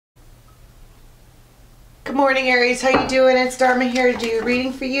Good morning, Aries. How you doing? It's Dharma here to do your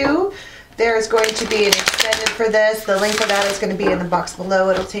reading for you. There's going to be an extended for this. The link for that is going to be in the box below.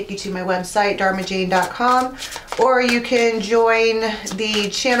 It'll take you to my website, dharmajane.com, or you can join the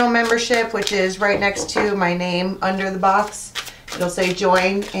channel membership, which is right next to my name under the box. It'll say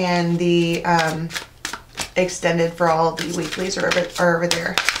join, and the extended for all the weeklies are over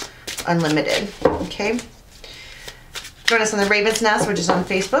there, unlimited. Okay. Join us on the Raven's Nest, which is on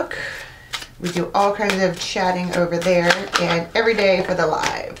Facebook. We do all kinds of chatting over there and every day for the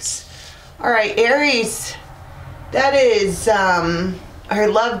lives. All right, Aries, that is our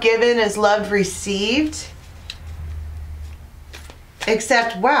love given is love received.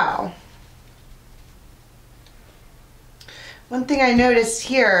 Except, wow. One thing I noticed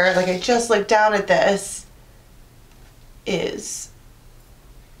here, like I just looked down at this, is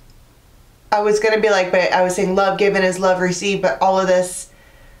I was going to be like, but I was saying love given is love received, but all of this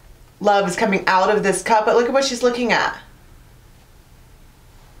love is coming out of this cup. But look at what she's looking at.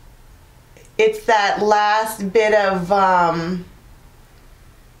 It's that last bit of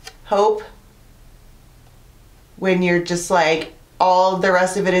hope when you're just like, all the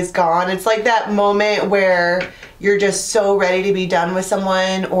rest of it is gone. It's like that moment where you're just so ready to be done with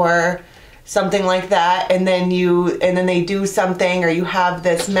someone or something like that, and then they do something, or you have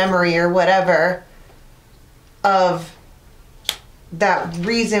this memory or whatever of that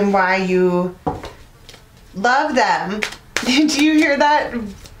reason why you love them. Did you hear that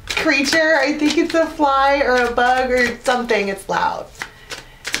creature? I think it's a fly or a bug or something. It's loud.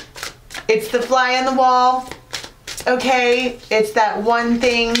 It's the fly on the wall. Okay, it's that one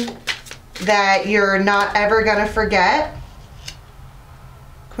thing that you're not ever gonna forget.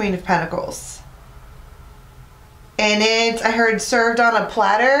 Queen of Pentacles. And it's, I heard, served on a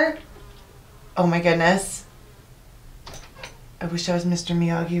platter. Oh my goodness. I wish I was Mr.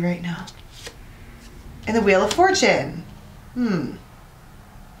 Miyagi right now. And the Wheel of Fortune.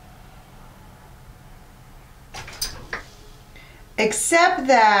 Except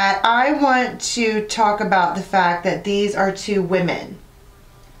that I want to talk about the fact that these are two women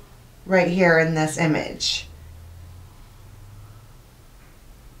right here in this image.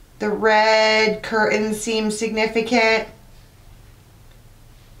 The red curtain seems significant.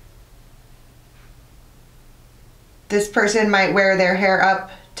 This person might wear their hair up,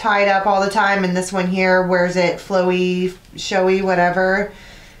 tied up all the time, and this one here wears it flowy, showy, whatever.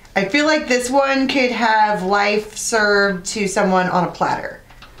 I feel like this one could have life served to someone on a platter.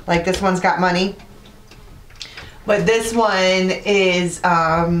 Like this one's got money. But this one is,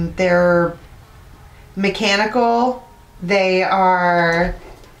 they're mechanical. They have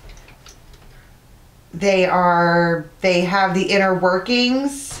the inner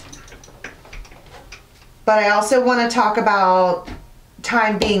workings. But I also want to talk about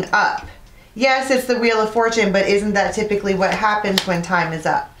time being up. Yes, it's the Wheel of Fortune, but isn't that typically what happens when time is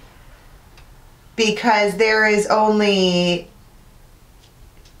up? Because there is only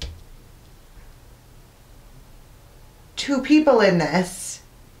two people in this.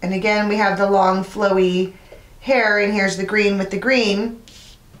 And again, we have the long flowy hair, and here's the green with the green.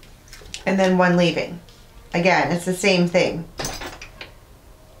 And then one leaving. Again, it's the same thing.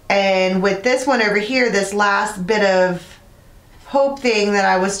 And with this one over here, this last bit of hope thing that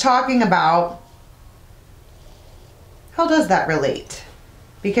I was talking about, how does that relate?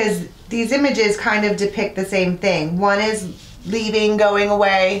 Because these images kind of depict the same thing. One is leaving, going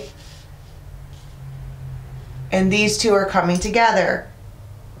away, and these two are coming together.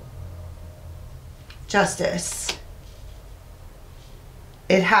 Justice.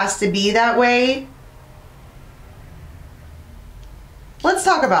 It has to be that way. Let's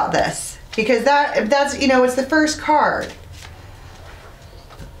talk about this, because that's, you know, it's the first card.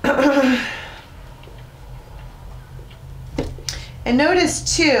 And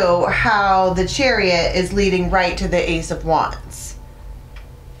notice too how the Chariot is leading right to the Ace of Wands.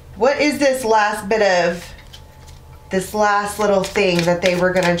 What is this last bit of, this last little thing that they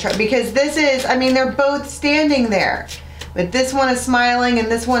were going to try? Because this is, I mean, they're both standing there, but this one is smiling and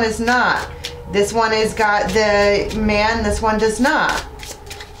this one is not. This one has got the man, this one does not.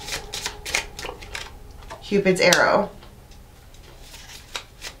 Cupid's arrow.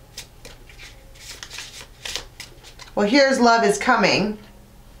 Well, here's love is coming.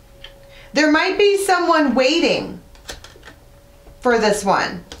 There might be someone waiting for this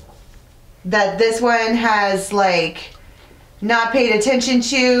one. That this one has like not paid attention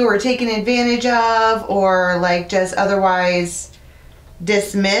to or taken advantage of, or like just otherwise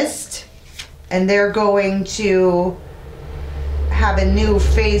dismissed. And they're going to have a new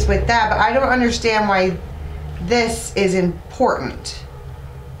phase with that. But I don't understand why this is important.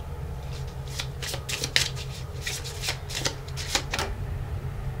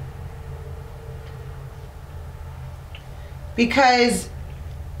 because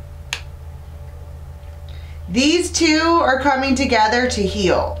these two are coming together to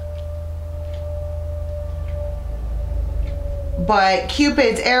heal. But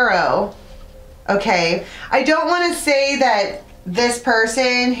Cupid's arrow, okay, I don't want to say that this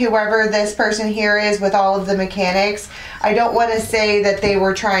person, whoever this person here is with all of the mechanics, I don't want to say that they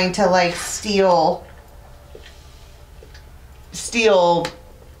were trying to like steal,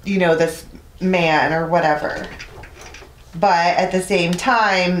 you know, this man or whatever. But at the same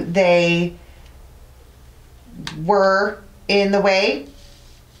time, they were in the way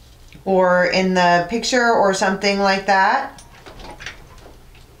or in the picture or something like that.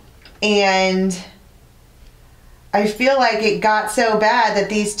 And I feel like it got so bad that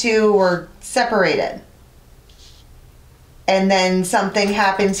these two were separated. And then something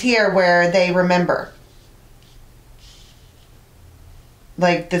happens here where they remember.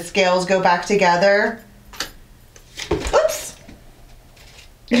 Like the scales go back together. Oops!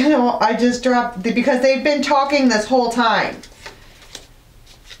 You know, I just dropped, because they've been talking this whole time.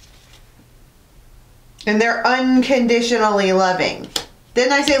 And they're unconditionally loving.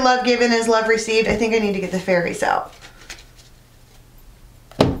 Didn't I say love given is love received? I think I need to get the fairies out.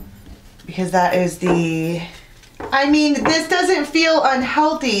 Because that is the... I mean, this doesn't feel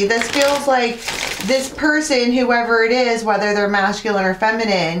unhealthy. This feels like this person, whoever it is, whether they're masculine or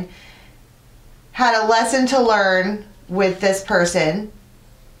feminine, had a lesson to learn with this person.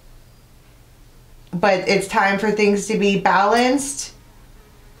 But it's time for things to be balanced.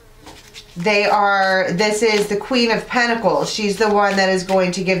 This is the Queen of Pentacles. She's the one that is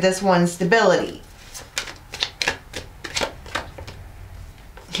going to give this one stability.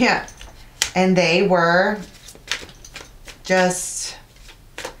 Yeah. And they were just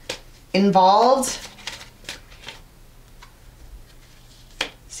involved.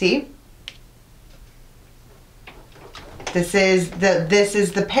 See? This is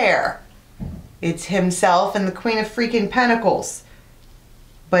the pair. It's himself and the Queen of freaking Pentacles.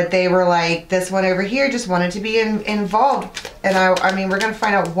 But they were like, this one over here just wanted to be involved. And I mean, we're going to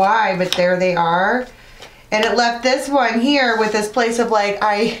find out why, but there they are. And it left this one here with this place of like,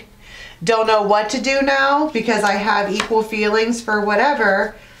 I don't know what to do now because I have equal feelings for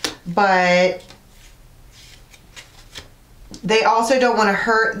whatever. But they also don't want to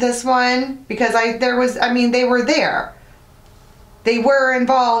hurt this one because they were there. They were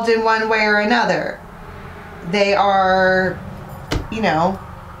involved in one way or another. They are, you know.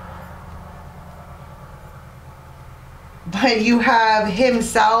 But you have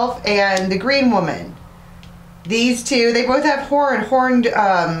himself and the green woman. These two, they both have horned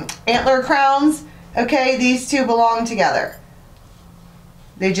antler crowns. Okay, these two belong together.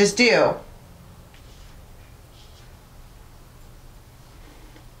 They just do.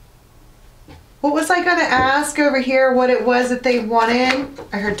 What was I going to ask over here? What it was that they wanted?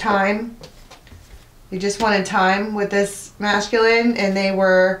 I heard time. They just wanted time with this masculine, and they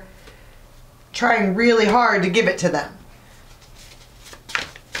were trying really hard to give it to them.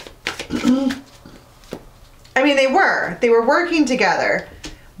 I mean, they were working together,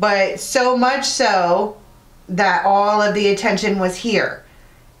 but so much so that all of the attention was here.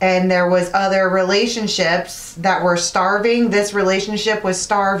 And there was other relationships that were starving. This relationship was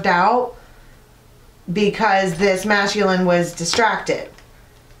starved out because this masculine was distracted.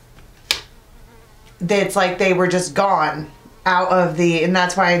 It's like they were just gone out of and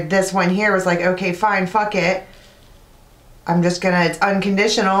that's why this one here was like, okay, fine, fuck it. I'm just gonna, it's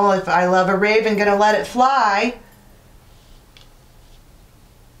unconditional. If I love a raven, gonna let it fly.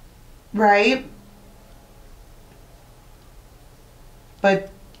 Right? But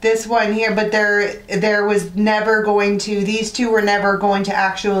this one here, but there was never going to, these two were never going to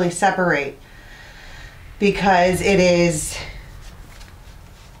actually separate. Because it is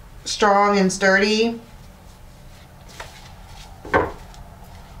strong and sturdy.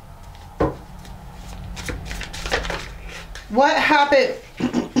 What happened?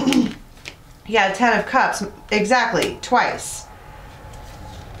 Yeah, 10 of Cups. Exactly, twice.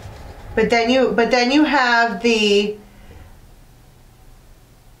 But then you have the,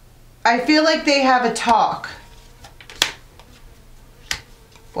 I feel like they have a talk.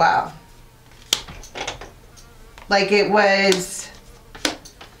 Wow. Like it was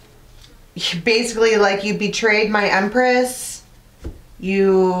basically like, you betrayed my Empress.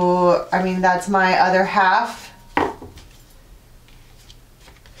 I mean, that's my other half.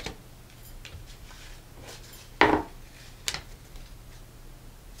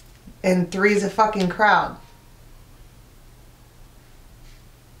 And 3's a fucking crowd.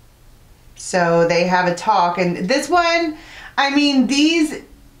 So they have a talk. And this one, I mean,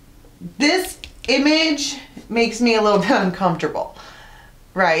 this image makes me a little bit uncomfortable,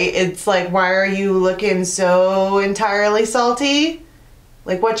 right? It's like, why are you looking so entirely salty?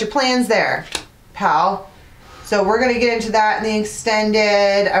 Like, what's your plans there, pal? So we're going to get into that in the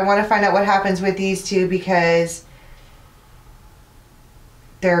extended. I want to find out what happens with these two because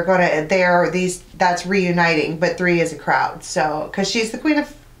that's reuniting, but 3 is a crowd. So, because she's the Queen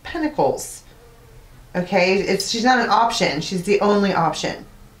of Pentacles. Okay, she's not an option. She's the only option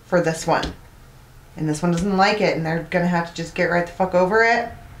for this one. And this one doesn't like it, and they're going to have to just get right the fuck over it.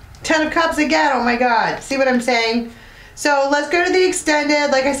 10 of Cups again. Oh my God. See what I'm saying? So let's go to the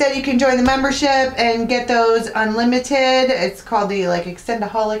extended. Like I said, you can join the membership and get those unlimited. It's called the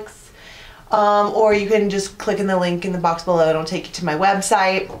Extendaholics. Or you can just click in the link in the box below. It'll take you to my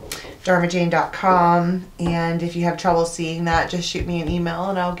website, dharmajane.com. And if you have trouble seeing that, just shoot me an email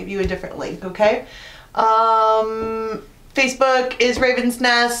and I'll give you a different link, okay? Facebook is Raven's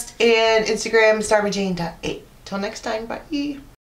Nest and Instagram is dharmajane.8. Till next time, bye.